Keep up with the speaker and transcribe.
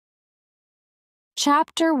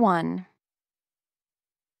Chapter 1.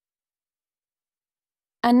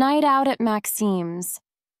 A night out at Maxim's.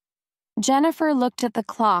 Jennifer looked at the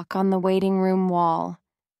clock on the waiting room wall.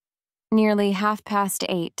 Nearly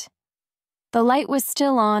 8:30. The light was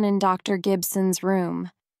still on in Dr. Gibson's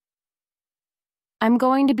room. "I'm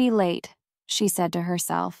going to be late," she said to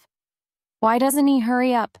herself. "Why doesn't he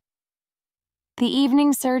hurry up?" The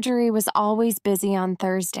evening surgery was always busy on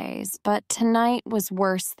Thursdays, but tonight was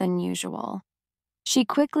worse than usual. She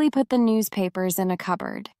quickly put the newspapers in a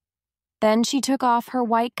cupboard. Then she took off her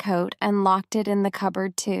white coat and locked it in the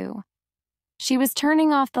cupboard too. She was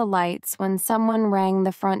turning off the lights when someone rang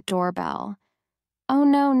the front doorbell. Oh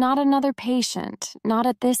no, not another patient, not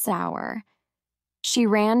at this hour. She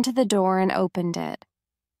ran to the door and opened it.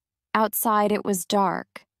 Outside it was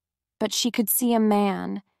dark, but she could see a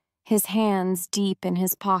man, his hands deep in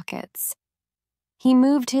his pockets. He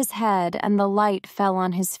moved his head and the light fell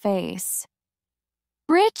on his face.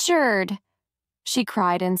 "Richard!" she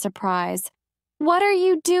cried in surprise. "What are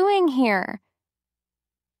you doing here?"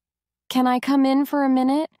 "Can I come in for a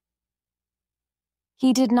minute?"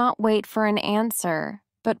 He did not wait for an answer,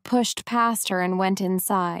 but pushed past her and went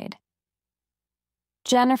inside.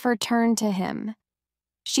 Jennifer turned to him.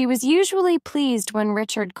 She was usually pleased when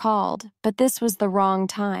Richard called, but this was the wrong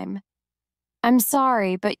time. "I'm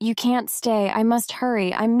sorry, but you can't stay. I must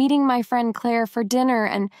hurry. I'm meeting my friend Claire for dinner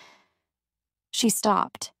and—" She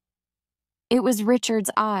stopped. It was Richard's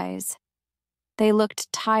eyes. They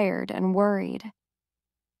looked tired and worried.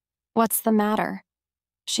 "What's the matter?"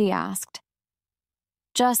 she asked.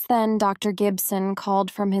 Just then, Dr. Gibson called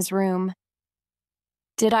from his room.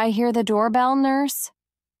 "Did I hear the doorbell, nurse?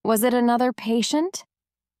 Was it another patient?"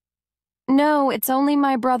 "No, it's only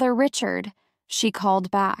my brother Richard," she called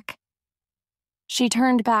back. She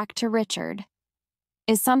turned back to Richard.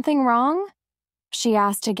 "Is something wrong?" she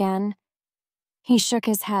asked again. He shook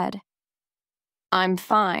his head. "I'm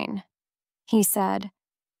fine," he said.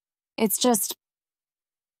 "It's just,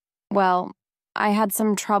 well, I had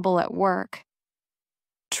some trouble at work."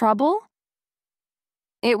 "Trouble?"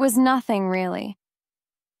 "It was nothing, really.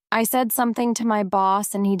 I said something to my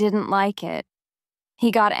boss and he didn't like it. He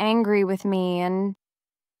got angry with me and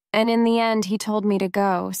in the end he told me to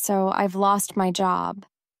go, so I've lost my job."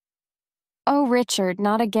 "Oh, Richard,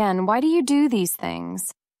 not again. Why do you do these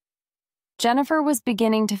things?" Jennifer was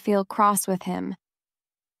beginning to feel cross with him.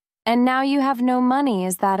 "And now you have no money,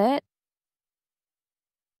 is that it?"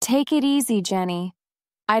 "Take it easy, Jenny.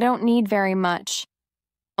 I don't need very much.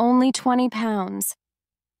 Only 20 pounds.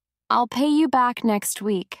 I'll pay you back next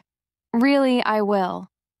week. Really, I will."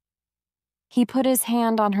 He put his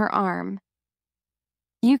hand on her arm.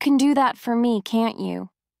 "You can do that for me, can't you?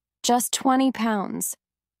 Just 20 pounds.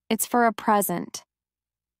 It's for a present."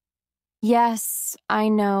 "Yes, I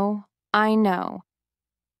know.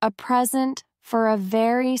 A present for a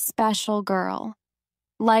very special girl,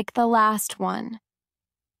 like the last one,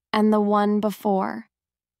 and the one before."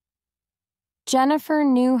 Jennifer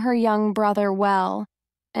knew her young brother well,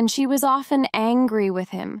 and she was often angry with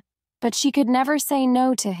him, but she could never say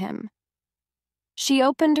no to him. She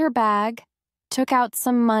opened her bag, took out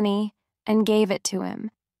some money, and gave it to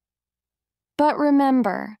him. "But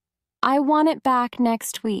remember, I want it back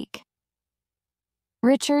next week."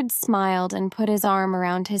 Richard smiled and put his arm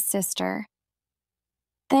around his sister.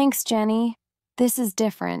 "Thanks, Jenny. This is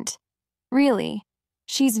different. Really,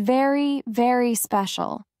 she's very, very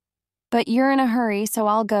special. But you're in a hurry, so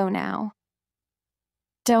I'll go now."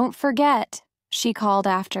 "Don't forget," she called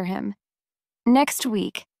after him. "Next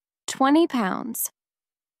week, 20 pounds.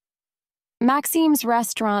 Maxim's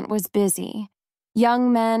restaurant was busy.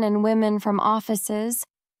 Young men and women from offices,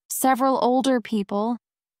 several older people,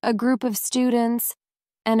 a group of students,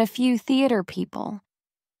 and a few theater people.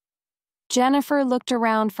 Jennifer looked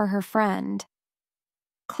around for her friend.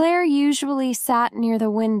 Claire usually sat near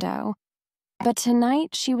the window, but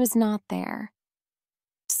tonight she was not there.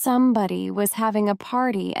 Somebody was having a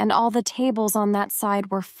party and all the tables on that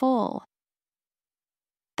side were full.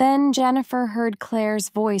 Then Jennifer heard Claire's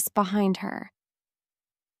voice behind her.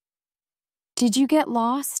 "Did you get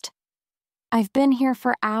lost? I've been here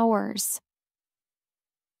for hours."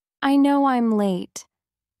 "I know I'm late,"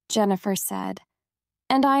 Jennifer said,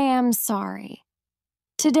 "and I am sorry.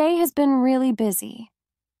 Today has been really busy.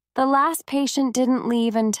 The last patient didn't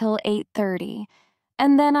leave until 8:30,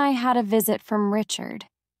 and then I had a visit from Richard.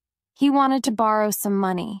 He wanted to borrow some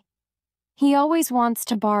money. He always wants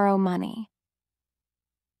to borrow money."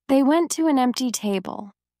 They went to an empty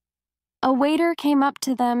table. A waiter came up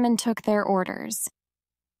to them and took their orders.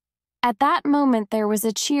 At that moment there was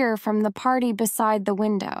a cheer from the party beside the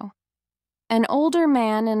window. An older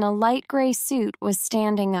man in a light gray suit was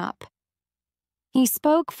standing up. He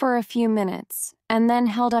spoke for a few minutes and then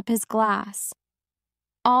held up his glass.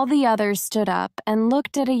 All the others stood up and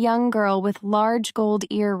looked at a young girl with large gold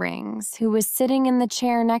earrings who was sitting in the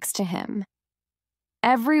chair next to him.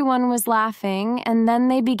 Everyone was laughing, and then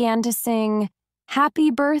they began to sing,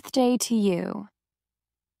 "Happy Birthday to You."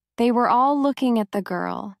 They were all looking at the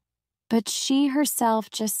girl, but she herself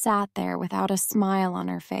just sat there without a smile on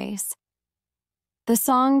her face. The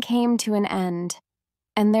song came to an end,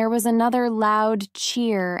 and there was another loud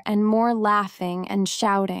cheer and more laughing and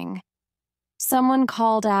shouting. Someone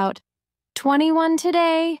called out, "21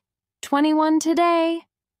 today! 21 today!"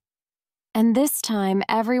 And this time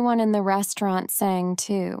everyone in the restaurant sang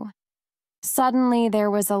too. Suddenly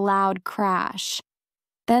there was a loud crash.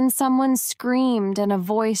 Then someone screamed and a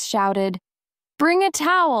voice shouted, "Bring a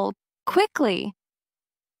towel, quickly!"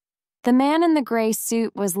 The man in the gray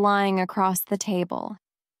suit was lying across the table.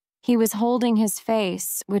 He was holding his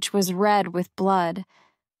face, which was red with blood.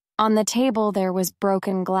 On the table there was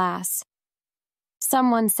broken glass.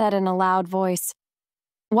 Someone said in a loud voice,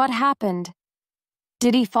 "What happened?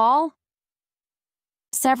 Did he fall?"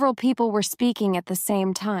 Several people were speaking at the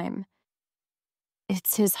same time.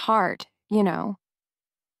 "It's his heart, you know.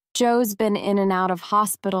 Joe's been in and out of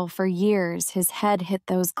hospital for years. His head hit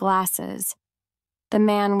those glasses." The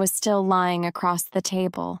man was still lying across the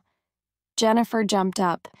table. Jennifer jumped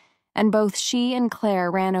up, and both she and Claire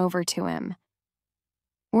ran over to him.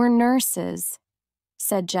 "We're nurses,"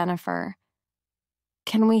 said Jennifer.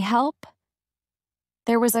 "Can we help?"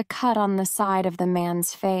 There was a cut on the side of the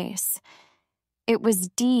man's face. It was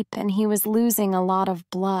deep and he was losing a lot of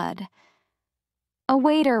blood. A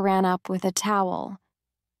waiter ran up with a towel.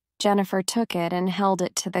 Jennifer took it and held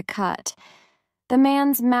it to the cut. The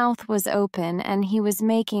man's mouth was open and he was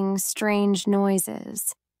making strange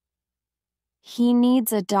noises. "He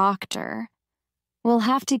needs a doctor. We'll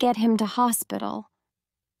have to get him to hospital,"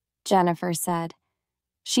 Jennifer said.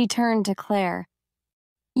 She turned to Claire.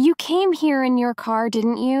 "You came here in your car,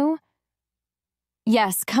 didn't you?"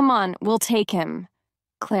 "Yes, come on, we'll take him,"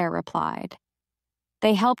 Claire replied.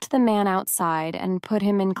 They helped the man outside and put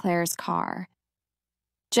him in Claire's car.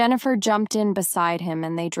 Jennifer jumped in beside him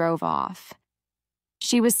and they drove off.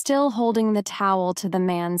 She was still holding the towel to the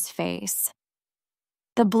man's face.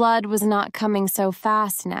 The blood was not coming so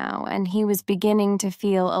fast now, and he was beginning to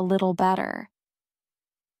feel a little better.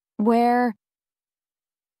 Where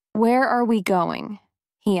are we going?"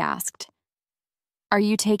 he asked. "Are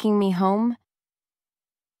you taking me home?"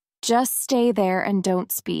 "Just stay there and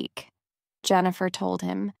don't speak," Jennifer told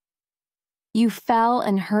him. "You fell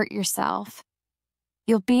and hurt yourself.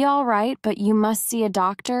 You'll be all right, but you must see a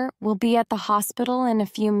doctor. We'll be at the hospital in a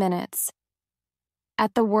few minutes."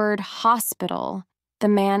 At the word hospital, the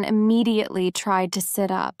man immediately tried to sit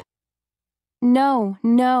up. "No,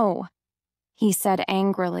 no," he said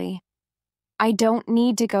angrily. "I don't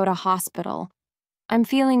need to go to hospital. I'm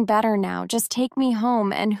feeling better now. Just take me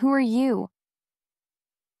home. And who are you?"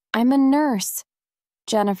 "I'm a nurse,"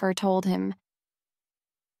 Jennifer told him.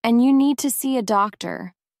 "And you need to see a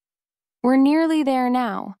doctor. We're nearly there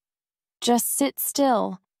now. Just sit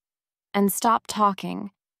still and stop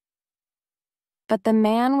talking." But the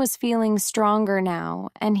man was feeling stronger now,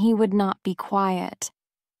 and he would not be quiet.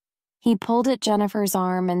 He pulled at Jennifer's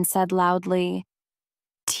arm and said loudly,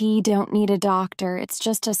 "T don't need a doctor. It's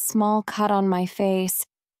just a small cut on my face.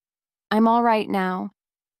 I'm all right now.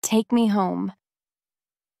 Take me home."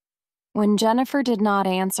 When Jennifer did not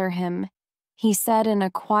answer him, he said in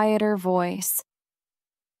a quieter voice,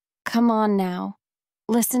 "Come on now.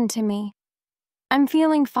 Listen to me. I'm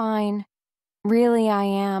feeling fine. Really, I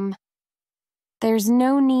am. There's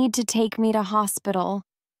no need to take me to hospital.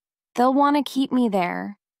 They'll want to keep me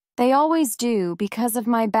there. They always do because of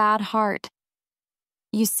my bad heart.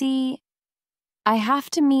 You see, I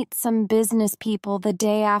have to meet some business people the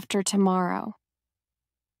day after tomorrow.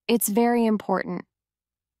 It's very important.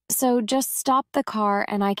 So just stop the car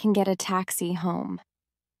and I can get a taxi home."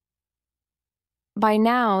 By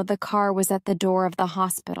now, the car was at the door of the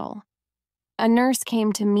hospital. A nurse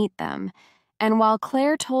came to meet them, and while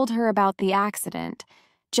Claire told her about the accident,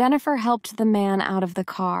 Jennifer helped the man out of the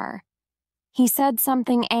car. He said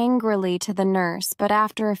something angrily to the nurse, but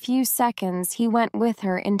after a few seconds, he went with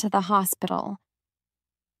her into the hospital.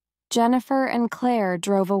 Jennifer and Claire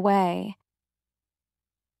drove away.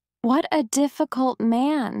 "What a difficult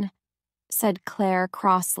man," said Claire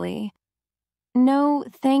crossly. "No,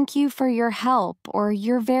 thank you for your help, or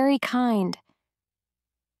you're very kind."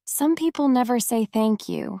 "Some people never say thank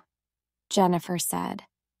you," Jennifer said.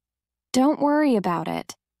 "Don't worry about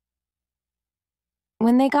it."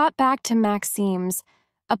 When they got back to Maxim's,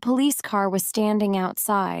 a police car was standing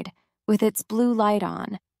outside, with its blue light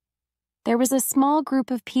on. There was a small group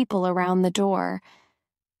of people around the door.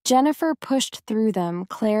 Jennifer pushed through them,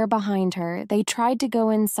 Claire behind her. They tried to go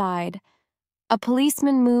inside. A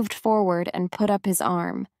policeman moved forward and put up his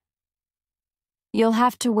arm. "You'll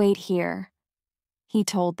have to wait here," he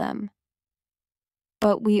told them.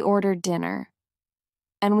 "But we ordered dinner,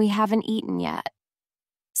 and we haven't eaten yet,"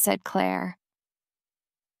 said Claire.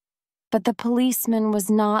 But the policeman was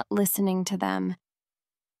not listening to them.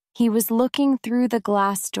 He was looking through the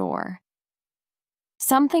glass door.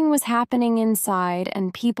 Something was happening inside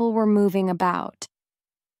and people were moving about.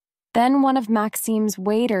 Then one of Maxim's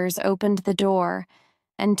waiters opened the door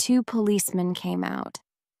and 2 policemen came out.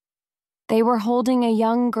 They were holding a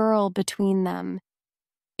young girl between them.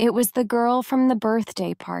 It was the girl from the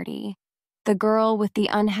birthday party, the girl with the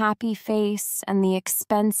unhappy face and the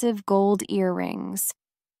expensive gold earrings.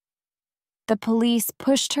 The police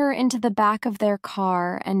pushed her into the back of their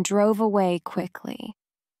car and drove away quickly.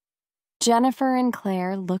 Jennifer and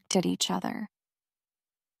Claire looked at each other.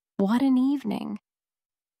 What an evening.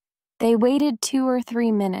 They waited 2 or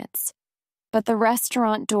 3 minutes, but the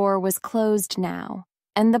restaurant door was closed now,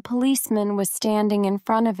 and the policeman was standing in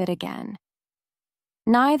front of it again.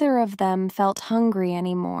 Neither of them felt hungry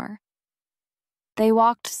anymore. They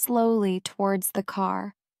walked slowly towards the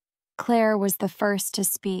car. Claire was the first to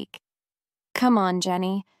speak. "Come on,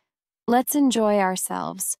 Jenny. Let's enjoy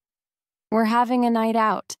ourselves. We're having a night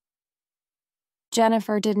out."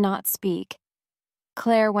 Jennifer did not speak.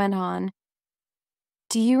 Claire went on.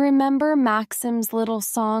 "Do you remember Maxim's little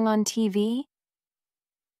song on TV?"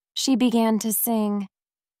 She began to sing,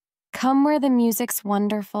 "Come where the music's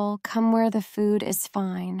wonderful, come where the food is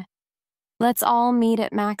fine. Let's all meet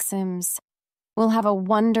at Maxim's. We'll have a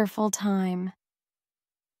wonderful time."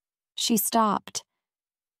 She stopped.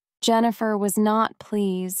 Jennifer was not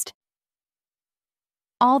pleased.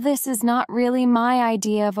 "All this is not really my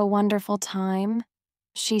idea of a wonderful time,"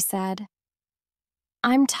 she said.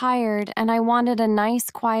 "I'm tired and I wanted a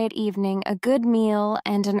nice quiet evening, a good meal,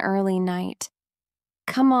 and an early night."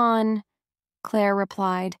 "Come on," Claire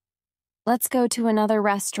replied. "Let's go to another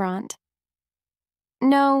restaurant."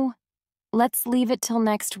 "No, let's leave it till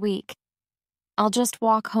next week. I'll just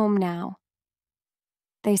walk home now."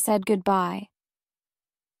 They said goodbye.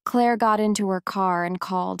 Claire got into her car and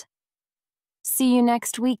called, "See you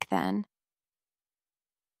next week, then."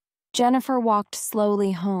 Jennifer walked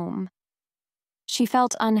slowly home. She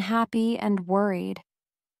felt unhappy and worried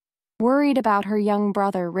about her young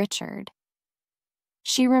brother, Richard.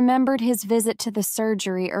 She remembered his visit to the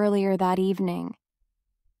surgery earlier that evening.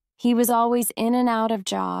 He was always in and out of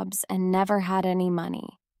jobs and never had any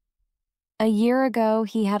money. A year ago,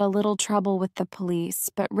 he had a little trouble with the police,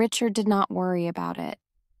 but Richard did not worry about it.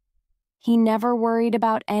 He never worried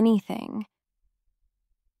about anything.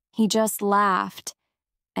 He just laughed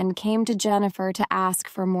and came to Jennifer to ask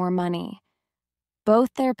for more money.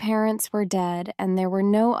 Both their parents were dead and there were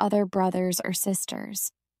no other brothers or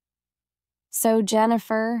sisters. So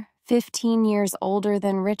Jennifer, 15 years older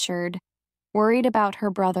than Richard, worried about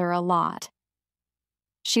her brother a lot.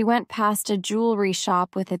 She went past a jewelry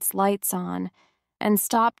shop with its lights on and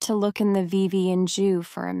stopped to look in the Vivi & Ju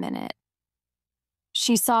for a minute.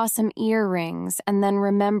 She saw some earrings and then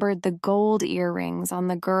remembered the gold earrings on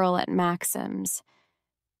the girl at Maxim's.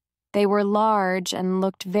 They were large and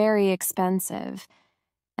looked very expensive,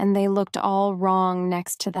 and they looked all wrong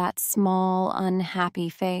next to that small, unhappy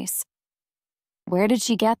face. Where did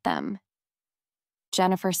she get them?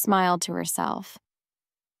 Jennifer smiled to herself.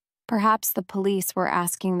 Perhaps the police were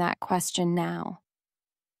asking that question now.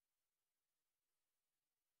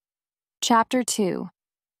 Chapter 2.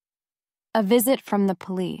 A Visit from the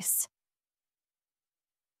Police.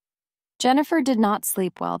 Jennifer did not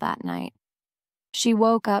sleep well that night. She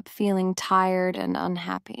woke up feeling tired and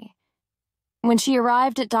unhappy. When she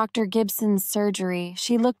arrived at Dr. Gibson's surgery,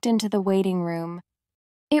 she looked into the waiting room.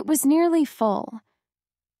 It was nearly full.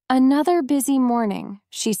 Another busy morning,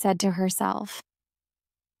 she said to herself.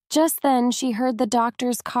 Just then, she heard the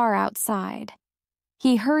doctor's car outside.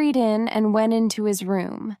 He hurried in and went into his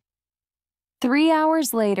room. 3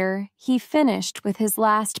 hours later, he finished with his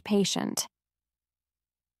last patient.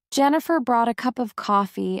 Jennifer brought a cup of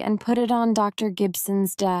coffee and put it on Dr.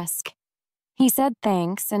 Gibson's desk. He said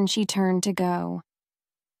thanks and she turned to go.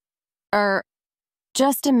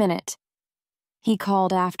 Just a minute, he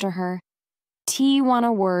called after her. T want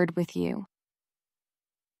a word with you.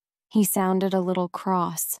 He sounded a little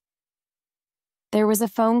cross. There was a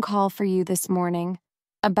phone call for you this morning,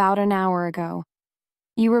 about an hour ago.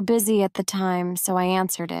 You were busy at the time, so I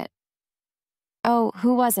answered it. Oh,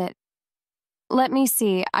 who was it? Let me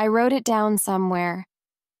see, I wrote it down somewhere.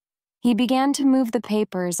 He began to move the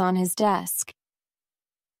papers on his desk.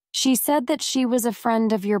 She said that she was a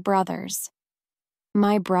friend of your brother's.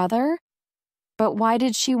 My brother? But why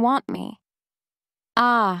did she want me?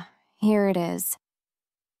 Ah, here it is.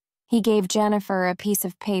 He gave Jennifer a piece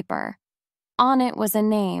of paper. On it was a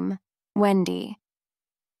name, Wendy.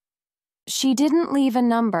 She didn't leave a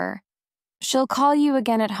number. She'll call you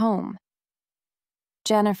again at home.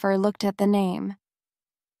 Jennifer looked at the name.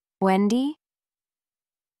 Wendy?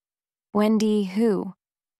 Wendy who?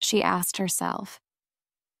 She asked herself.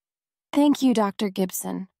 Thank you, Dr.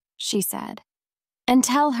 Gibson, she said. And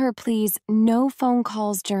tell her, please, no phone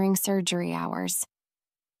calls during surgery hours.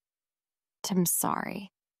 I'm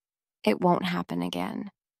sorry. It won't happen again.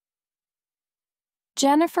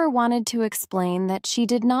 Jennifer wanted to explain that she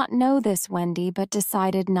did not know this Wendy but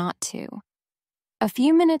decided not to. A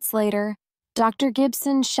few minutes later, Dr.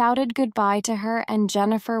 Gibson shouted goodbye to her and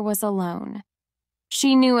Jennifer was alone.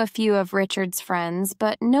 She knew a few of Richard's friends,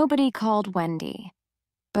 but nobody called Wendy.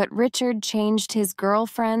 But Richard changed his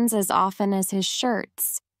girlfriends as often as his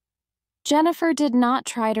shirts. Jennifer did not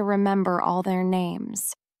try to remember all their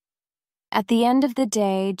names. At the end of the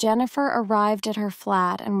day, Jennifer arrived at her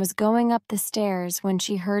flat and was going up the stairs when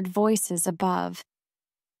she heard voices above.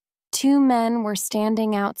 Two men were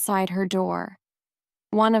standing outside her door.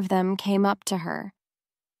 One of them came up to her.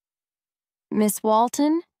 Miss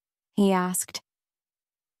Walton? He asked.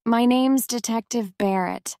 My name's Detective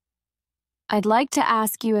Barrett. I'd like to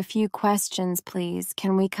ask you a few questions, please.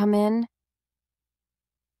 Can we come in?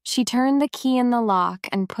 She turned the key in the lock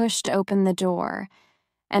and pushed open the door,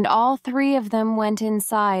 and all three of them went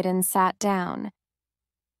inside and sat down.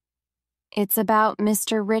 It's about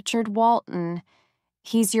Mr. Richard Walton.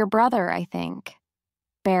 He's your brother, I think,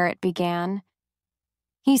 Barrett began.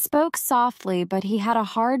 He spoke softly, but he had a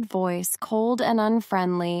hard voice, cold and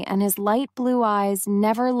unfriendly, and his light blue eyes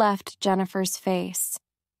never left Jennifer's face.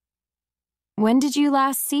 When did you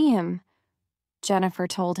last see him? Jennifer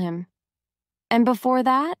told him. And before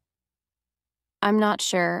that? I'm not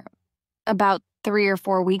sure. About 3 or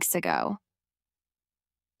 4 weeks ago.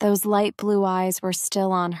 Those light blue eyes were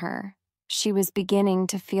still on her. She was beginning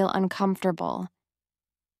to feel uncomfortable.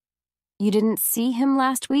 You didn't see him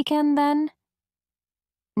last weekend, then?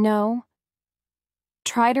 No.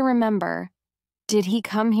 Try to remember. Did he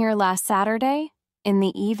come here last Saturday? In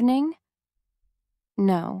the evening?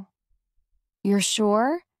 No. You're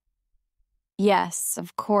sure? Yes,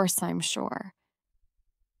 of course I'm sure.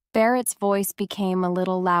 Barrett's voice became a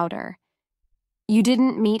little louder. You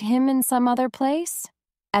didn't meet him in some other place?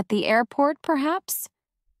 At the airport, perhaps?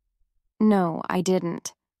 No, I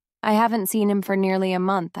didn't. I haven't seen him for nearly a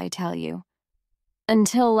month, I tell you.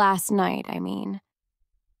 Until last night, I mean.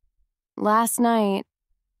 Last night,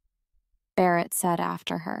 Barrett said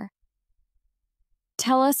after her.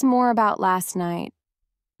 Tell us more about last night.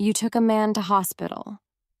 You took a man to hospital.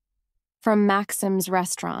 From Maxim's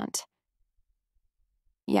restaurant.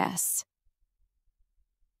 Yes.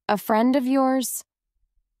 A friend of yours?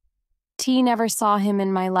 T never saw him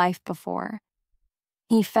in my life before.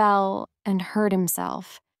 He fell and hurt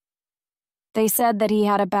himself. They said that he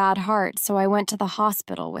had a bad heart, so I went to the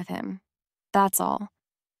hospital with him. That's all.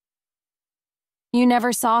 You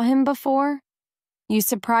never saw him before? You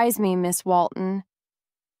surprise me, Miss Walton.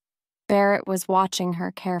 Barrett was watching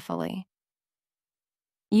her carefully.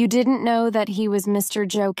 You didn't know that he was Mr.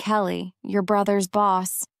 Joe Kelly, your brother's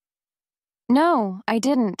boss? No, I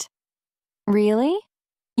didn't. Really?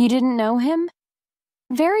 You didn't know him?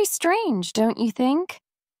 Very strange, don't you think?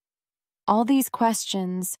 All these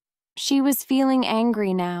questions. She was feeling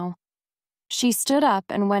angry now. She stood up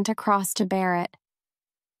and went across to Barrett.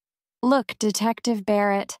 Look, Detective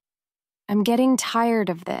Barrett, I'm getting tired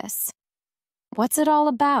of this. What's it all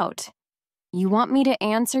about? You want me to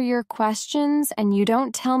answer your questions and you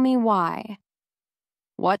don't tell me why.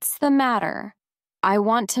 What's the matter? I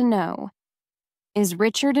want to know. Is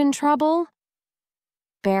Richard in trouble?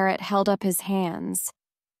 Barrett held up his hands.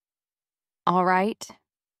 All right,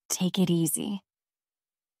 take it easy.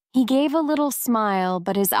 He gave a little smile,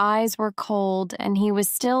 but his eyes were cold and he was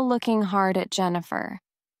still looking hard at Jennifer.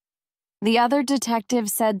 The other detective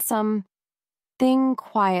said something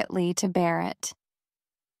quietly to Barrett.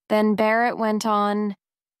 Then Barrett went on,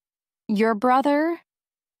 Your brother?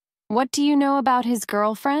 What do you know about his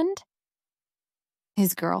girlfriend?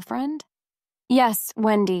 His girlfriend? Yes,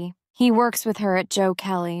 Wendy. He works with her at Joe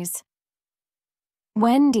Kelly's.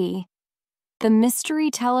 Wendy? The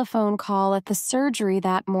mystery telephone call at the surgery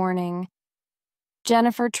that morning.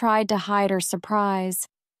 Jennifer tried to hide her surprise.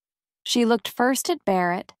 She looked first at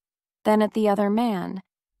Barrett, then at the other man.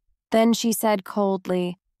 Then she said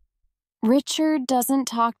coldly, "Richard doesn't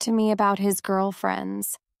talk to me about his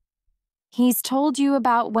girlfriends. He's told you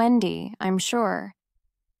about Wendy, I'm sure.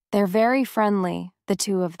 They're very friendly, the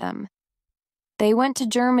two of them. They went to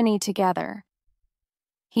Germany together."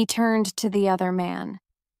 He turned to the other man.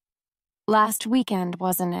 "Last weekend,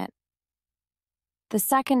 wasn't it?" The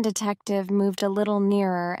second detective moved a little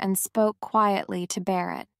nearer and spoke quietly to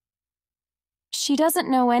Barrett. "She doesn't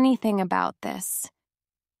know anything about this.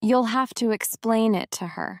 You'll have to explain it to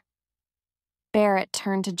her." Barrett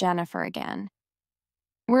turned to Jennifer again.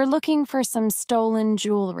 "We're looking for some stolen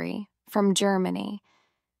jewelry from Germany,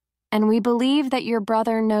 and we believe that your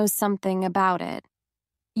brother knows something about it.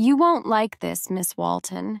 You won't like this, Miss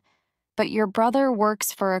Walton, but your brother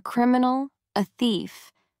works for a criminal, a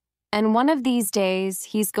thief, and one of these days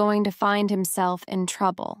he's going to find himself in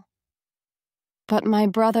trouble." "But my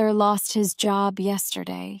brother lost his job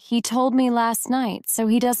yesterday. He told me last night, so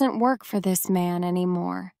he doesn't work for this man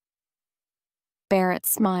anymore." Barrett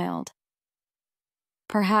smiled.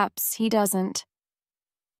 "Perhaps he doesn't.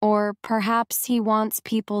 Or perhaps he wants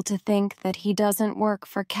people to think that he doesn't work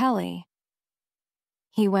for Kelly."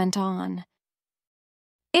 He went on.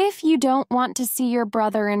 "If you don't want to see your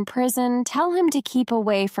brother in prison, tell him to keep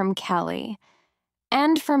away from Kelly.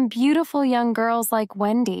 And from beautiful young girls like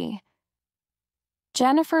Wendy."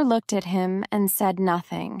 Jennifer looked at him and said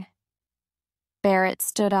nothing. Barrett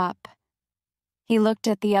stood up. He looked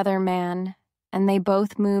at the other man, and they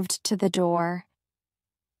both moved to the door.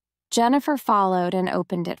 Jennifer followed and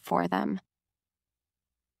opened it for them.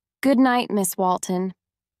 "Good night, Miss Walton.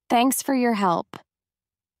 Thanks for your help."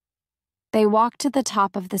 They walked to the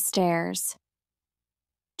top of the stairs.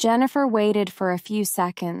 Jennifer waited for a few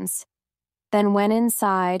seconds, then went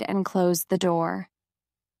inside and closed the door.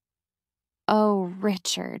 "Oh,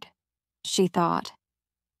 Richard," she thought.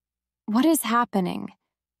 "What is happening?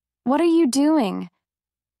 What are you doing?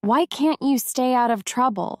 Why can't you stay out of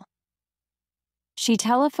trouble?" She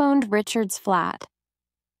telephoned Richard's flat,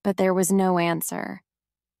 but there was no answer.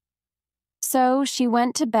 So she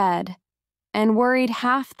went to bed and worried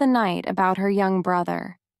half the night about her young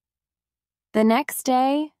brother. The next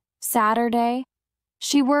day, Saturday,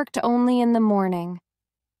 she worked only in the morning.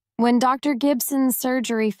 When Dr. Gibson's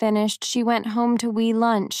surgery finished, she went home to wee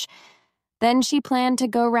lunch. Then she planned to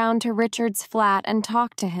go round to Richard's flat and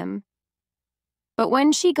talk to him. But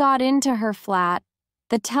when she got into her flat,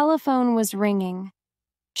 the telephone was ringing.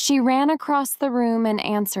 She ran across the room and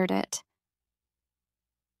answered it.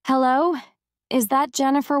 "Hello? Is that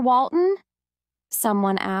Jennifer Walton?"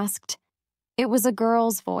 someone asked. It was a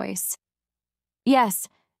girl's voice. "Yes,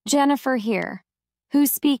 Jennifer here.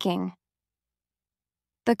 Who's speaking?"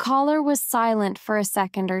 The caller was silent for a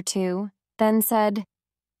second or two, then said,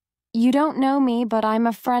 "You don't know me, but I'm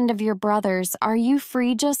a friend of your brother's. Are you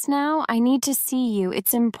free just now? I need to see you.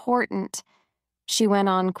 It's important." She went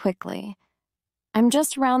on quickly. "I'm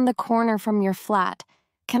just round the corner from your flat.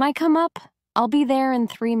 Can I come up? I'll be there in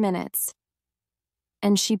 3 minutes."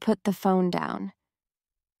 And she put the phone down.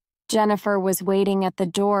 Jennifer was waiting at the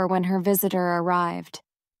door when her visitor arrived.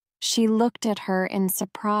 She looked at her in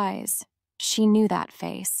surprise. She knew that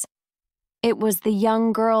face. It was the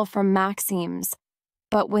young girl from Maxim's,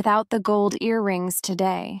 but without the gold earrings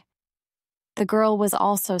today. The girl was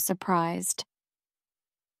also surprised.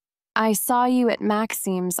 "I saw you at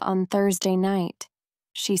Maxim's on Thursday night,"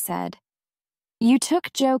 she said. "You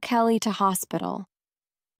took Joe Kelly to hospital.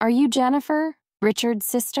 Are you Jennifer, Richard's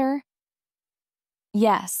sister?"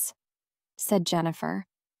 "Yes," said Jennifer.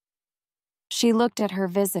 She looked at her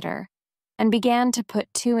visitor and began to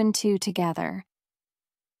put two and two together.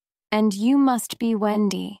 "And you must be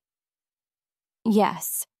Wendy."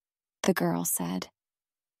 "Yes," the girl said.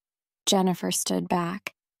 Jennifer stood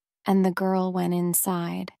back, and the girl went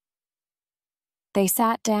inside. They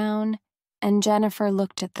sat down, and Jennifer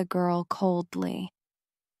looked at the girl coldly.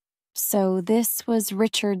 So this was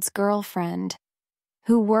Richard's girlfriend,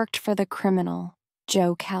 who worked for the criminal,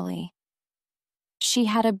 Joe Kelly. She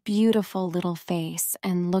had a beautiful little face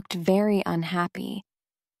and looked very unhappy,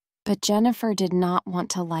 but Jennifer did not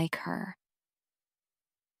want to like her.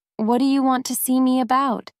 "What do you want to see me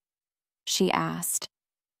about?" she asked.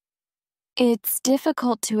 "It's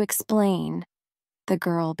difficult to explain," the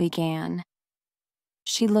girl began.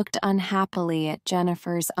 She looked unhappily at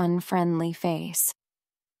Jennifer's unfriendly face.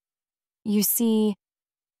 "You see,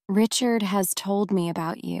 Richard has told me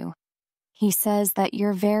about you. He says that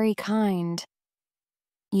you're very kind.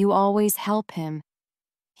 You always help him.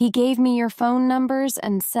 He gave me your phone numbers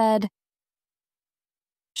and said—"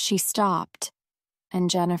 She stopped, and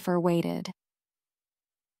Jennifer waited.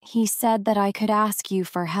 he said that I could ask you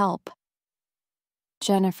for help."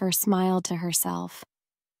 Jennifer smiled to herself.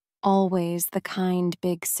 Always the kind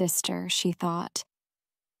big sister, she thought.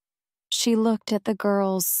 She looked at the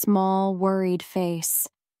girl's small, worried face.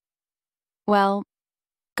 "Well,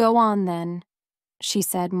 go on then," she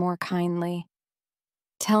said more kindly.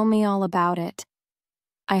 "Tell me all about it.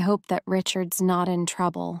 I hope that Richard's not in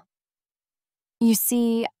trouble." "You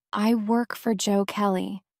see, I work for Joe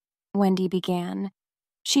Kelly," Wendy began.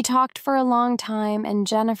 She talked for a long time and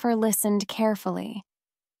Jennifer listened carefully.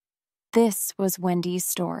 This was Wendy's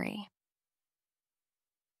story.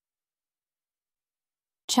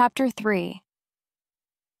 Chapter 3.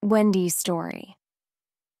 Wendy's story.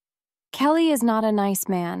 Kelly is not a nice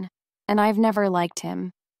man, and I've never liked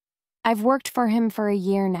him. I've worked for him for a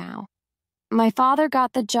year now. My father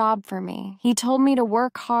got the job for me. He told me to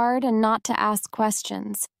work hard and not to ask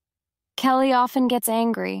questions. Kelly often gets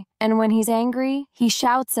angry, and when he's angry, he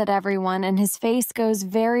shouts at everyone and his face goes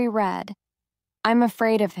very red. I'm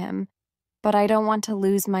afraid of him, but I don't want to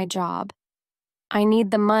lose my job. I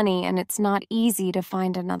need the money, and it's not easy to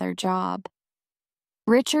find another job.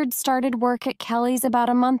 Richard started work at Kelly's about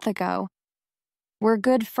a month ago. We're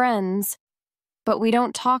good friends, but we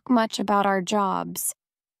don't talk much about our jobs.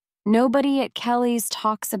 Nobody at Kelly's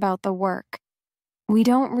talks about the work. We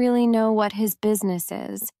don't really know what his business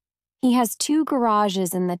is. He has 2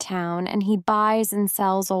 garages in the town, and he buys and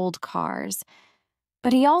sells old cars.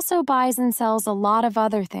 But he also buys and sells a lot of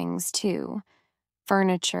other things, too.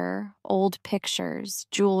 Furniture, old pictures,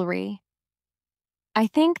 jewelry. I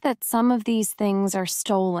think that some of these things are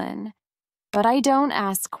stolen, but I don't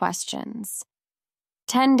ask questions.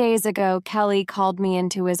 10 days ago, Kelly called me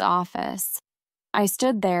into his office. I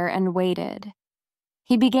stood there and waited.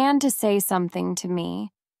 He began to say something to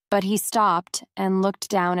me, but he stopped and looked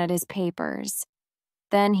down at his papers.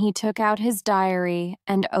 Then he took out his diary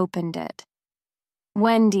and opened it.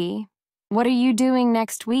 "Wendy, what are you doing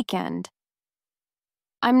next weekend?"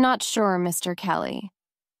 "I'm not sure, Mr. Kelly."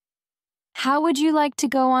 "How would you like to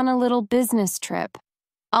go on a little business trip?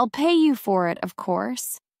 I'll pay you for it, of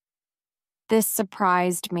course." This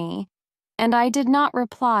surprised me, and I did not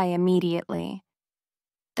reply immediately.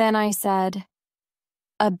 Then I said,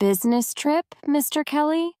 "A business trip, Mr.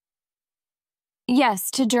 Kelly?" "Yes,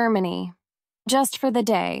 to Germany, just for the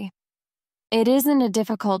day. It isn't a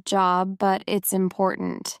difficult job, but it's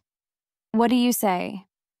important. What do you say?"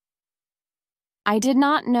 I did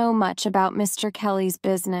not know much about Mr. Kelly's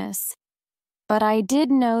business, but I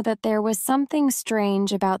did know that there was something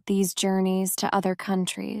strange about these journeys to other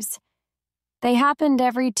countries. They happened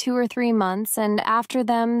every 2 or 3 months, and after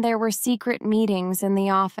them there were secret meetings in the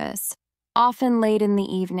office, often late in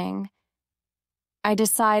the evening. I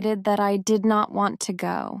decided that I did not want to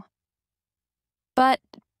go. But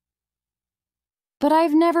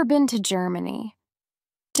I've never been to Germany.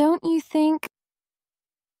 Don't you think?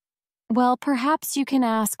 Well, perhaps you can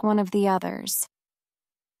ask one of the others.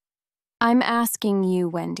 I'm asking you,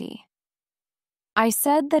 Wendy. I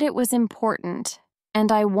said that it was important,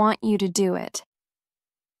 and I want you to do it.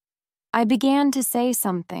 I began to say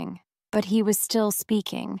something, but he was still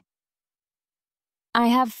speaking. I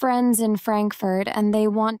have friends in Frankfurt, and they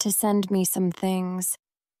want to send me some things.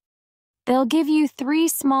 They'll give you 3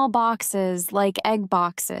 small boxes, like egg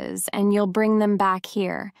boxes, and you'll bring them back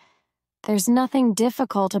here. There's nothing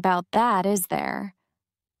difficult about that, is there?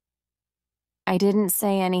 I didn't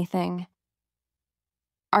say anything.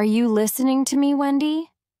 Are you listening to me,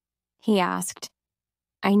 Wendy? He asked.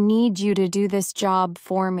 I need you to do this job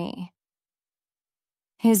for me.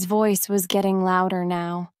 His voice was getting louder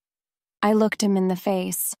now. I looked him in the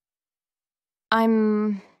face.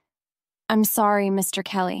 I'm sorry, Mr.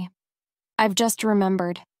 Kelly. I've just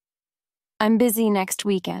remembered. I'm busy next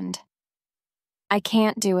weekend. I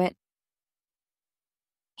can't do it.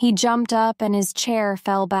 He jumped up and his chair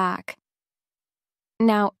fell back.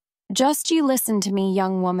 Now, just you listen to me,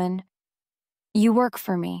 young woman. You work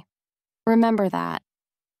for me. Remember that.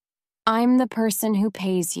 I'm the person who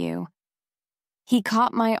pays you. He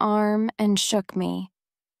caught my arm and shook me.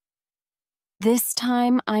 This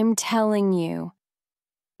time I'm telling you,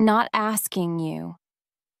 not asking you.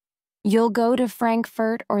 You'll go to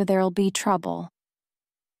Frankfurt or there'll be trouble.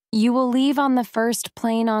 You will leave on the first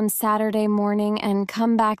plane on Saturday morning and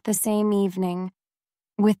come back the same evening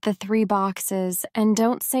with the 3 boxes, and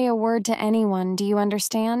don't say a word to anyone, do you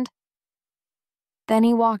understand? Then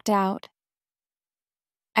he walked out.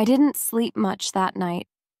 I didn't sleep much that night,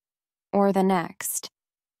 or the next.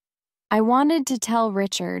 I wanted to tell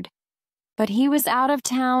Richard, but he was out of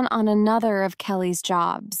town on another of Kelly's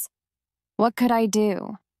jobs. What could I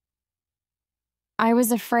do? I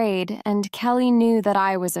was afraid, and Kelly knew that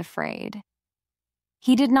I was afraid.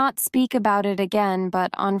 He did not speak about it again,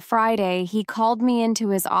 but on Friday he called me into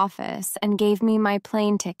his office and gave me my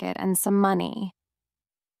plane ticket and some money.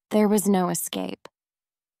 There was no escape.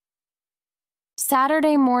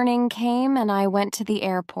 Saturday morning came and I went to the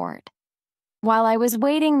airport. While I was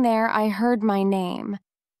waiting there, I heard my name.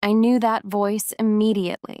 I knew that voice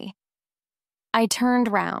immediately. I turned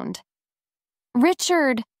round.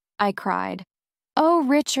 "Richard!" I cried. "Oh,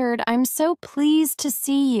 Richard, I'm so pleased to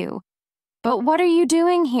see you. But what are you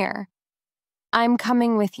doing here?" "I'm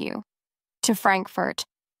coming with you. To Frankfurt.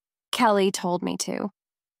 Kelly told me to.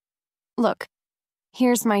 Look,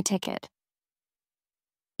 here's my ticket."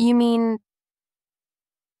 "You mean..."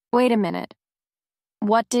 "Wait a minute.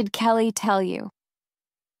 What did Kelly tell you?"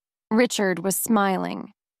 Richard was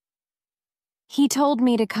smiling. "He told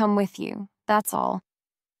me to come with you, that's all.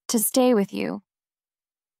 To stay with you.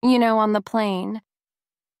 You know, on the plane.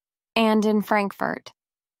 And in Frankfurt."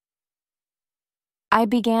 I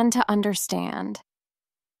began to understand.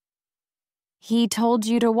 "He told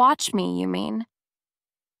you to watch me, you mean?"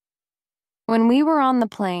 When we were on the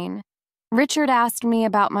plane, Richard asked me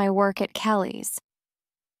about my work at Kelly's.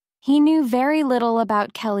 He knew very little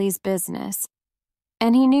about Kelly's business,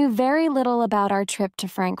 and he knew very little about our trip to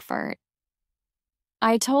Frankfurt.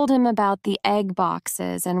 I told him about the egg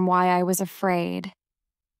boxes and why I was afraid.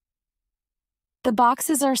 "The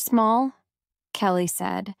boxes are small," Kelly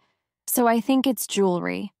said, "so I think it's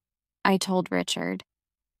jewelry," I told Richard.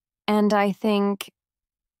 "And I think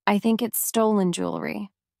it's stolen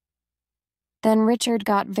jewelry." Then Richard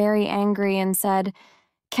got very angry and said,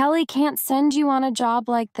 "Kelly can't send you on a job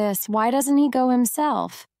like this. Why doesn't he go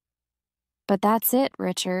himself?" "But that's it,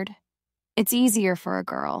 Richard. It's easier for a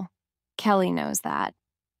girl. Kelly knows that.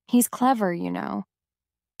 He's clever, you know.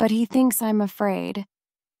 But he thinks I'm afraid.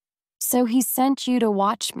 So he sent you to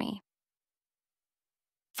watch me."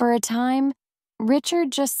 For a time,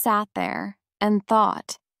 Richard just sat there and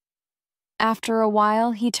thought. After a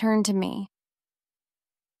while, he turned to me.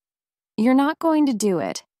 "You're not going to do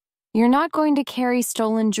it. You're not going to carry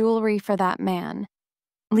stolen jewelry for that man.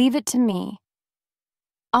 Leave it to me.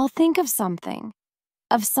 I'll think of something,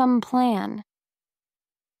 of some plan."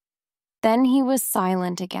 Then he was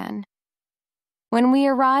silent again. When we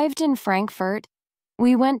arrived in Frankfurt,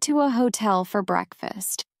 we went to a hotel for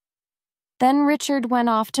breakfast. Then Richard went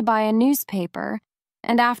off to buy a newspaper,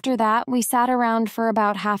 and after that we sat around for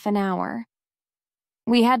about half an hour.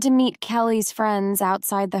 We had to meet Kelly's friends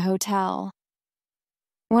outside the hotel.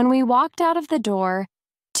 When we walked out of the door,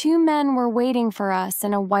 2 men were waiting for us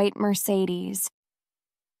in a white Mercedes.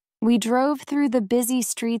 We drove through the busy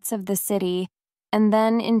streets of the city and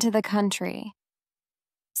then into the country.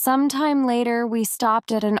 Sometime later, we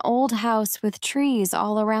stopped at an old house with trees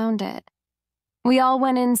all around it. We all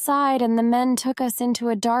went inside and the men took us into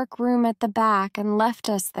a dark room at the back and left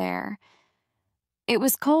us there. It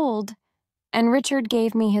was cold, and Richard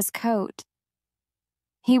gave me his coat.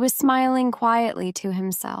 He was smiling quietly to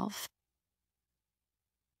himself.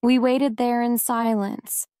 We waited there in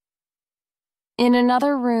silence. In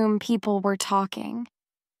another room, people were talking.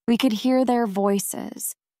 We could hear their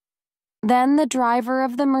voices. Then the driver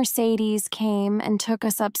of the Mercedes came and took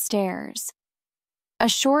us upstairs. A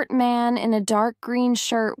short man in a dark green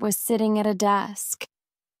shirt was sitting at a desk.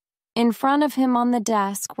 In front of him on the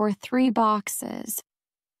desk were 3 boxes.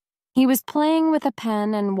 He was playing with a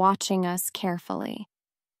pen and watching us carefully.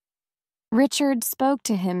 Richard spoke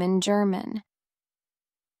to him in German.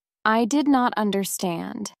 I did not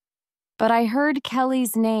understand, but I heard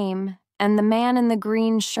Kelly's name, and the man in the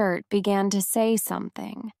green shirt began to say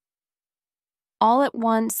something. All at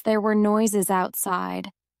once there were noises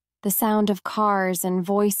outside, the sound of cars and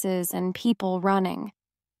voices and people running.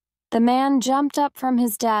 The man jumped up from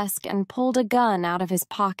his desk and pulled a gun out of his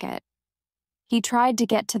pocket. He tried to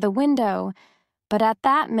get to the window, but at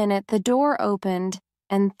that minute the door opened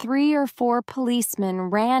and 3 or 4 policemen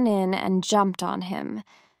ran in and jumped on him.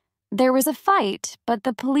 There was a fight, but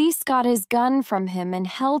the police got his gun from him and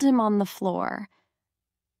held him on the floor.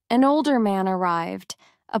 An older man arrived,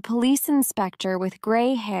 a police inspector with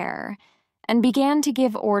gray hair, and began to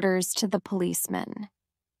give orders to the policemen.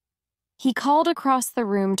 He called across the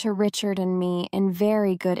room to Richard and me in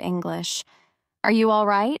very good English. "Are you all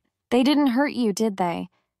right? They didn't hurt you, did they?"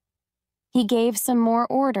 He gave some more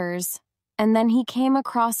orders, and then he came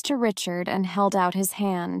across to Richard and held out his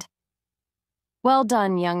hand. "Well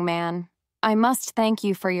done, young man. I must thank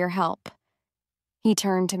you for your help." He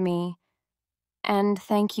turned to me. "And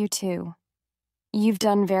thank you too. You've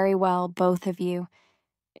done very well, both of you.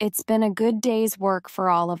 It's been a good day's work for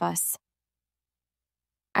all of us."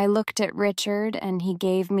 I looked at Richard and he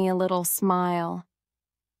gave me a little smile.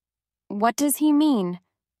 "What does he mean?"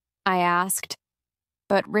 I asked,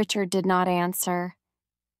 but Richard did not answer.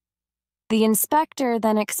 The inspector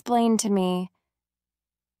then explained to me,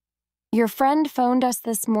 "Your friend phoned us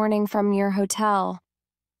this morning from your hotel.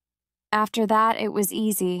 After that, it was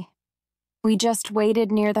easy. We just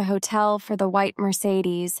waited near the hotel for the white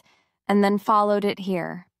Mercedes and then followed it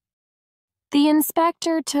here." The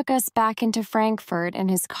inspector took us back into Frankfurt in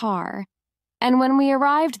his car, and when we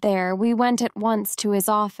arrived there, we went at once to his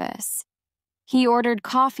office. He ordered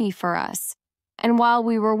coffee for us, and while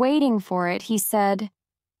we were waiting for it, he said,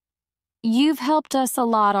 "You've helped us a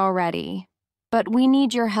lot already, but we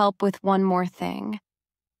need your help with one more thing.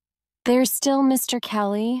 There's still Mr.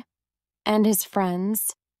 Kelly and his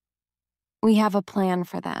friends. We have a plan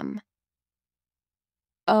for them."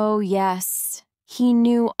 Oh, yes, he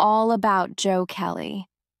knew all about Joe Kelly.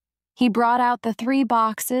 He brought out the 3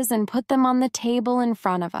 boxes and put them on the table in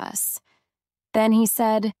front of us. Then he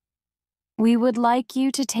said, "We would like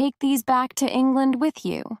you to take these back to England with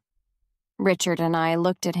you." Richard and I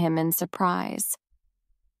looked at him in surprise.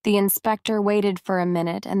 The inspector waited for a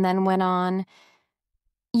minute and then went on,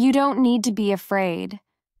 "You don't need to be afraid.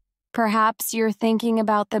 Perhaps you're thinking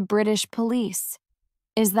about the British police.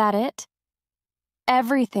 Is that it?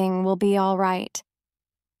 Everything will be all right.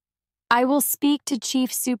 I will speak to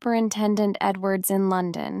Chief Superintendent Edwards in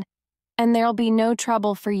London, and there'll be no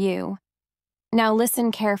trouble for you. Now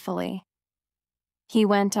listen carefully." He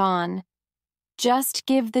went on, "Just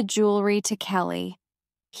give the jewelry to Kelly.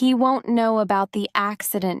 He won't know about the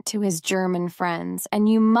accident to his German friends, and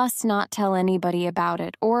you must not tell anybody about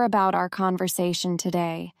it or about our conversation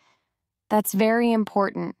today. That's very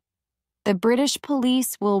important. The British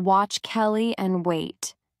police will watch Kelly and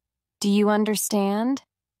wait. Do you understand?"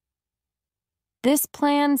 This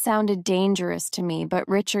plan sounded dangerous to me, but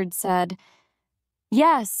Richard said,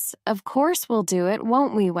 "Yes, of course we'll do it,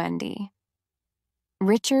 won't we, Wendy?"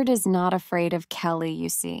 Richard is not afraid of Kelly, you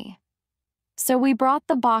see. So we brought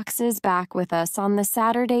the boxes back with us on the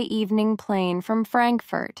Saturday evening plane from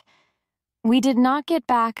Frankfurt. We did not get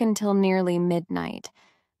back until nearly midnight,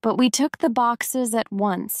 but we took the boxes at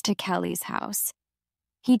once to Kelly's house.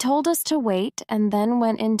 He told us to wait and then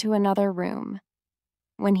went into another room.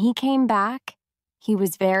 When he came back, he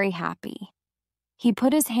was very happy. He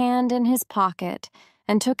put his hand in his pocket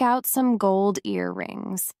and took out some gold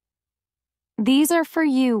earrings. "These are for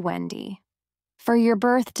you, Wendy, for your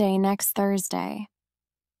birthday next Thursday."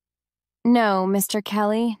 "No, Mr.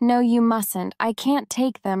 Kelly, no, you mustn't. I can't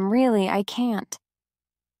take them, really, I can't."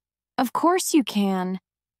 "Of course you can,"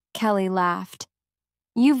 Kelly laughed.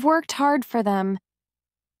 "You've worked hard for them,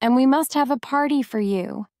 and we must have a party for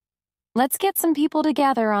you. Let's get some people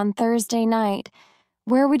together on Thursday night.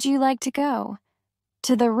 Where would you like to go?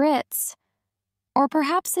 To the Ritz? Or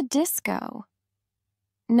perhaps a disco?"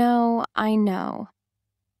 "No, I know."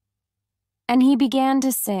 And he began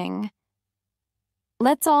to sing.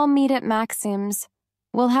 "Let's all meet at Maxim's.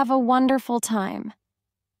 We'll have a wonderful time."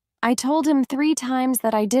 I told him 3 times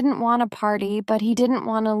that I didn't want a party, but he didn't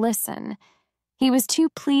want to listen. He was too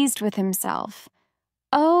pleased with himself.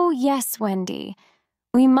 "Oh, yes, Wendy.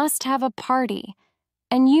 We must have a party,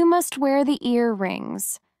 and you must wear the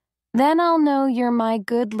earrings. Then I'll know you're my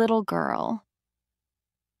good little girl."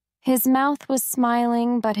 His mouth was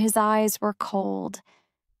smiling, but his eyes were cold.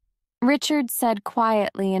 Richard said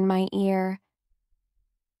quietly in my ear,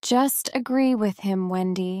 "Just agree with him,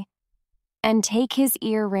 Wendy, and take his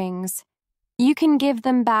earrings. You can give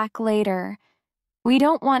them back later. We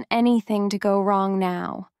don't want anything to go wrong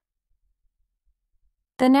now."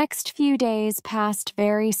 The next few days passed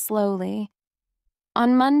very slowly.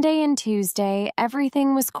 On Monday and Tuesday,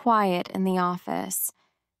 everything was quiet in the office.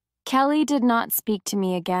 Kelly did not speak to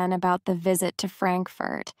me again about the visit to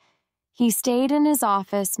Frankfurt. He stayed in his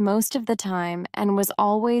office most of the time and was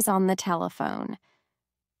always on the telephone.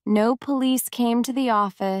 No police came to the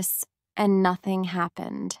office, and nothing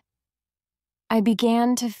happened. I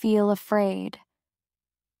began to feel afraid.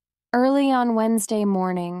 Early on Wednesday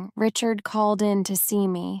morning, Richard called in to see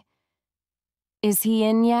me. "Is he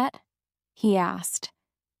in yet?" he asked.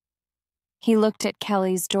 He looked at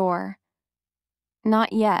Kelly's door.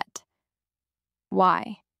 "Not yet."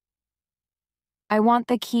 "Why?" "I want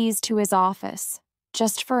the keys to his office,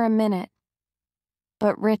 just for a minute."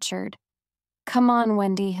 "But Richard, come on,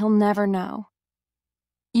 Wendy, he'll never know."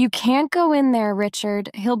 "You can't go in there,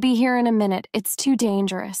 Richard. He'll be here in a minute. It's too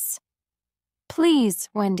dangerous." "Please,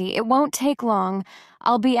 Wendy, it won't take long.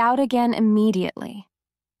 I'll be out again immediately."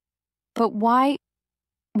 "But why?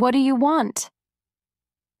 What do you want?"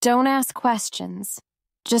 "Don't ask questions.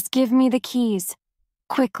 Just give me the keys.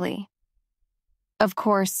 quickly. Of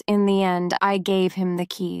course, in the end, I gave him the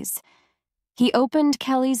keys. He opened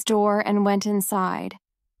Kelly's door and went inside.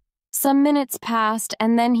 Some minutes passed,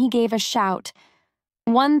 and then he gave a shout.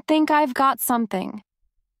 "One think I've got something."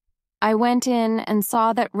 I went in and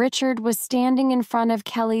saw that Richard was standing in front of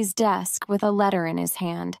Kelly's desk with a letter in his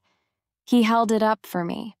hand. He held it up for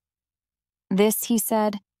me. "This," he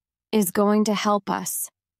said, "is going to help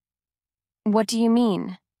us." "What do you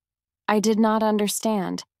mean?" I did not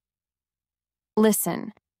understand.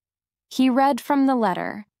 "Listen." He read from the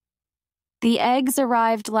letter. "The eggs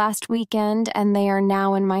arrived last weekend and they are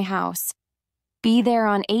now in my house. Be there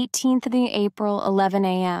on 18th of April, 11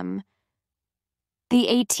 a.m. "The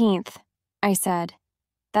 18th, I said.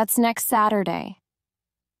 "That's next Saturday."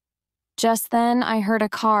 Just then I heard a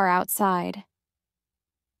car outside.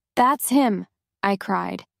 "That's him," I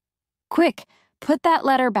cried. "Quick, put that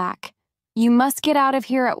letter back. You must get out of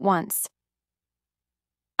here at once."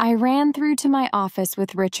 I ran through to my office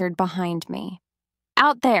with Richard behind me.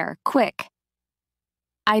 "Out there, quick."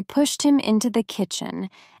 I pushed him into the kitchen,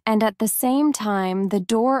 and at the same time the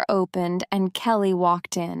door opened and Kelly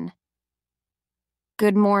walked in.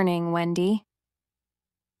 "Good morning, Wendy."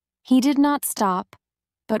 He did not stop,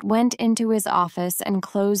 but went into his office and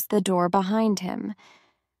closed the door behind him.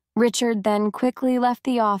 Richard then quickly left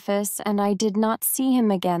the office, and I did not see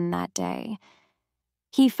him again that day.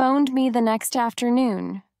 He phoned me the next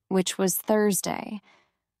afternoon, which was Thursday.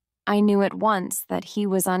 I knew at once that he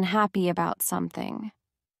was unhappy about something.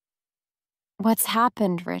 "What's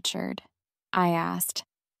happened, Richard?" I asked.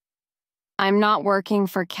 "I'm not working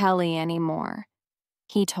for Kelly anymore,"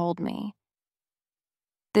 he told me.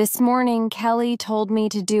 "This morning, Kelly told me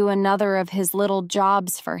to do another of his little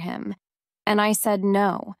jobs for him, and I said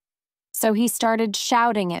no. So he started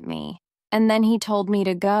shouting at me, and then he told me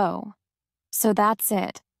to go. So that's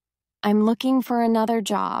it. I'm looking for another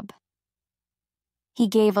job." He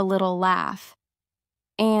gave a little laugh.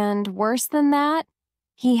 "And worse than that,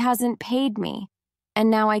 he hasn't paid me,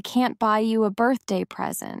 and now I can't buy you a birthday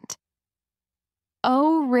present."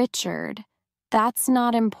 "Oh, Richard, that's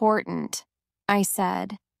not important," I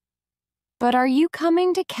said. "But are you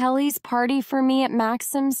coming to Kelly's party for me at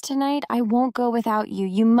Maxim's tonight? I won't go without you.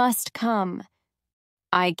 You must come."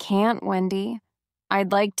 "I can't, Wendy.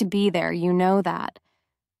 I'd like to be there, you know that.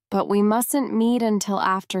 But we mustn't meet until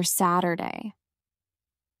after Saturday."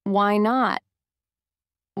 "Why not?"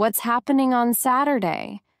 "What's happening on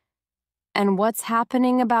Saturday? And what's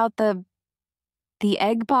happening about the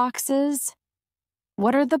egg boxes?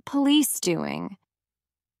 What are the police doing?"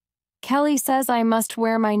 "Kelly says I must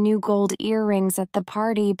wear my new gold earrings at the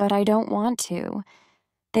party, but I don't want to.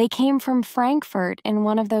 They came from Frankfurt in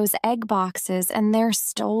one of those egg boxes, and they're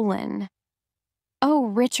stolen." "Oh,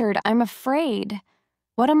 Richard, I'm afraid.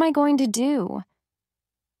 What am I going to do?"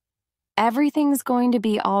 "Everything's going to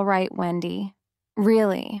be all right, Wendy.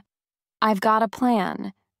 Really. I've got a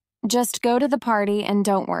plan. Just go to the party and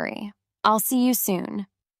don't worry. I'll see you soon."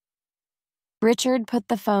 Richard put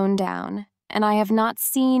the phone down, and I have not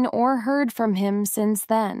seen or heard from him since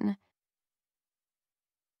then.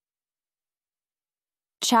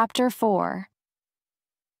 Chapter 4.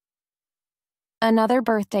 Another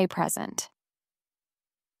birthday present.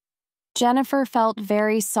 Jennifer felt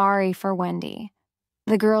very sorry for Wendy.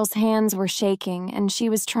 The girl's hands were shaking, and she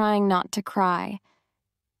was trying not to cry.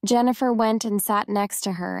 Jennifer went and sat next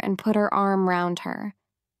to her and put her arm round her.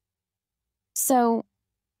 "So,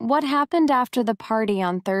 what happened after the party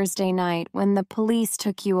on Thursday night when the police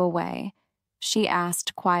took you away?" she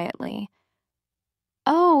asked quietly.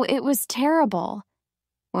 "Oh, it was terrible,"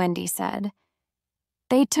 Wendy said.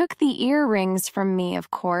 "They took the earrings from me, of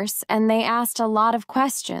course, and they asked a lot of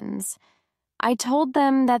questions. I told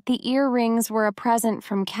them that the earrings were a present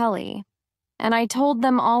from Kelly, and I told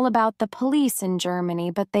them all about the police in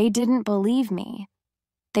Germany, but they didn't believe me.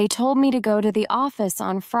 They told me to go to the office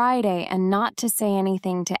on Friday and not to say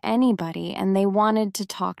anything to anybody, and they wanted to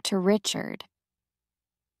talk to Richard."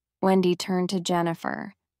 Wendy turned to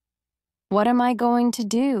Jennifer. "What am I going to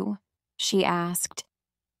do?" she asked.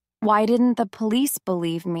 "Why didn't the police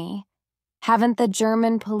believe me? Haven't the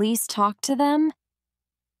German police talked to them?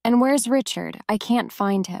 And where's Richard? I can't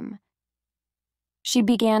find him." She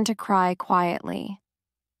began to cry quietly.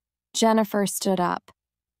 Jennifer stood up.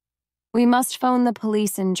 "We must phone the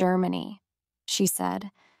police in Germany," she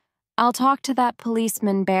said. "I'll talk to that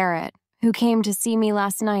policeman Barrett, who came to see me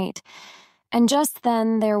last night." And just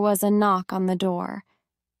then there was a knock on the door.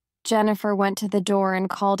 Jennifer went to the door and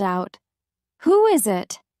called out, "Who is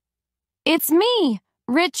it?" "It's me,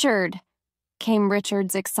 Richard," came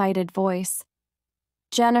Richard's excited voice.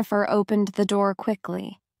 Jennifer opened the door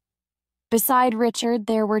quickly. Beside Richard,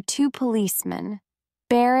 there were two policemen,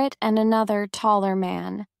 Barrett and another taller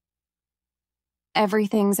man.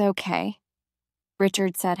 "Everything's okay,"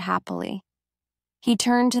 Richard said happily. He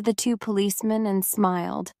turned to the two policemen and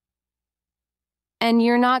smiled. "And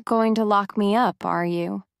you're not going to lock me up, are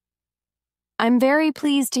you?" "I'm very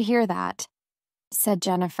pleased to hear that," said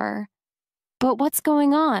Jennifer. "But what's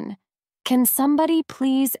going on? Can somebody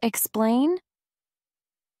please explain?"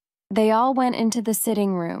 They all went into the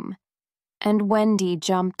sitting room, and Wendy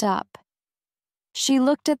jumped up. She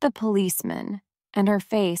looked at the policeman, and her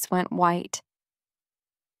face went white.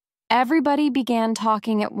 Everybody began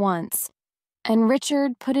talking at once, and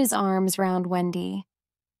Richard put his arms round Wendy.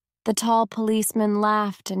 The tall policeman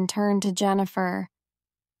laughed and turned to Jennifer.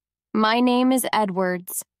 "My name is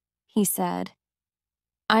Edwards," he said.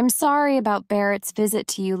 "I'm sorry about Barrett's visit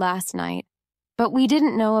to you last night, but we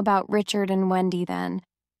didn't know about Richard and Wendy then.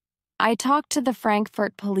 I talked to the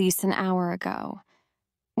Frankfurt police an hour ago.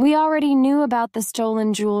 We already knew about the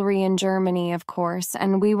stolen jewelry in Germany, of course,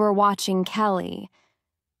 and we were watching Kelly.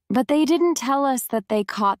 But they didn't tell us that they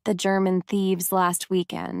caught the German thieves last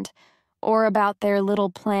weekend, or about their little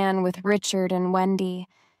plan with Richard and Wendy.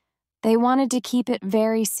 They wanted to keep it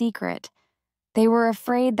very secret. They were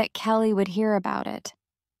afraid that Kelly would hear about it.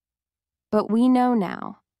 But we know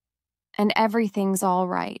now, and everything's all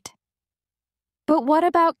right." "But what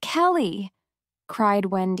about Kelly?" cried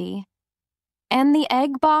Wendy. "And the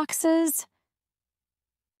egg boxes?"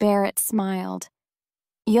 Barrett smiled.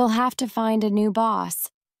 "You'll have to find a new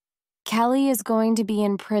boss. Kelly is going to be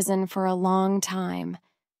in prison for a long time.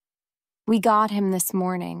 We got him this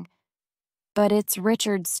morning, but it's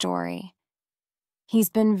Richard's story. He's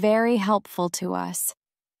been very helpful to us.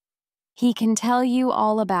 He can tell you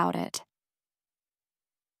all about it."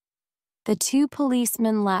 The two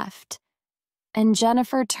policemen left, and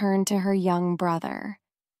Jennifer turned to her young brother.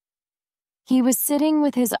 He was sitting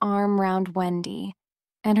with his arm round Wendy,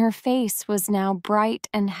 and her face was now bright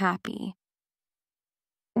and happy.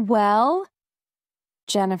 "Well,"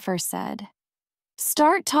 Jennifer said,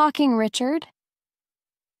 "start talking, Richard."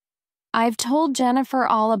 "I've told Jennifer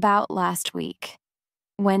all about last week,"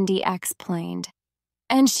 Wendy explained.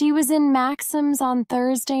 "And she was in Maxim's on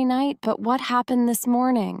Thursday night, but what happened this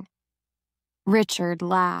morning?" Richard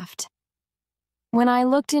laughed. "When I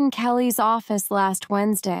looked in Kelly's office last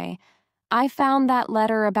Wednesday, I found that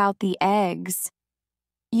letter about the eggs.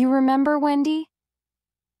 You remember, Wendy?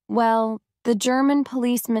 Well, the German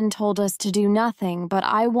policeman told us to do nothing, but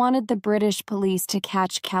I wanted the British police to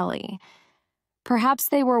catch Kelly. Perhaps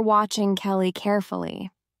they were watching Kelly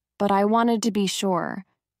carefully, but I wanted to be sure.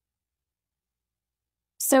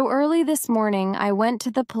 So early this morning, I went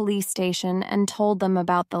to the police station and told them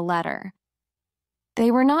about the letter. They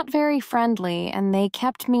were not very friendly, and they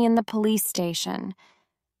kept me in the police station,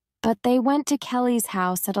 but they went to Kelly's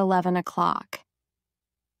house at 11 o'clock.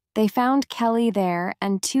 They found Kelly there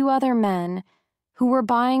and two other men who were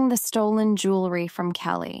buying the stolen jewelry from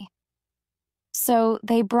Kelly. So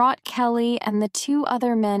they brought Kelly and the two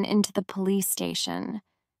other men into the police station,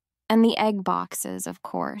 and the egg boxes, of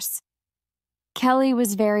course. Kelly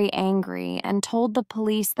was very angry and told the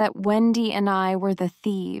police that Wendy and I were the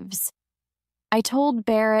thieves. I told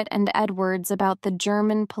Barrett and Edwards about the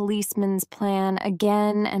German policeman's plan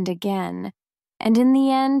again and again, and in the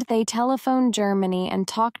end they telephoned Germany and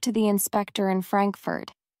talked to the inspector in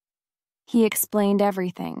Frankfurt. He explained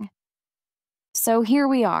everything. So here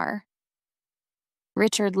we are."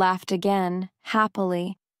 Richard laughed again,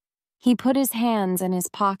 happily. He put his hands in his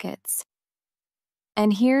pockets.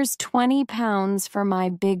 "And here's 20 pounds for my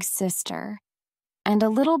big sister, and a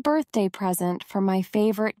little birthday present for my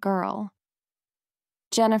favorite girl."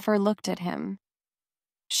 Jennifer looked at him.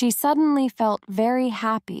 She suddenly felt very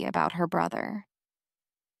happy about her brother.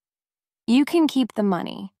 "You can keep the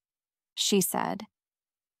money," she said.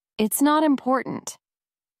 "It's not important.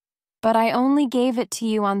 But I only gave it to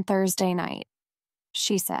you on Thursday night,"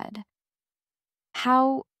 she said.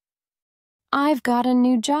 "How?" "I've got a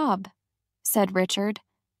new job," said Richard.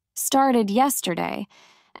 "Started yesterday,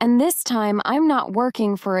 and this time I'm not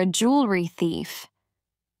working for a jewelry thief."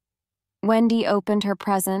 Wendy opened her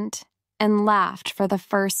present and laughed for the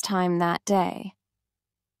first time that day.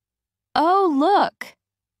 "Oh, look,"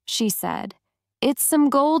 she said. "It's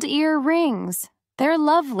some gold earrings. They're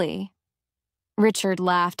lovely." Richard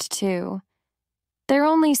laughed too. "They're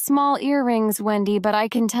only small earrings, Wendy, but I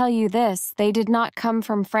can tell you this, they did not come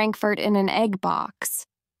from Frankfurt in an egg box."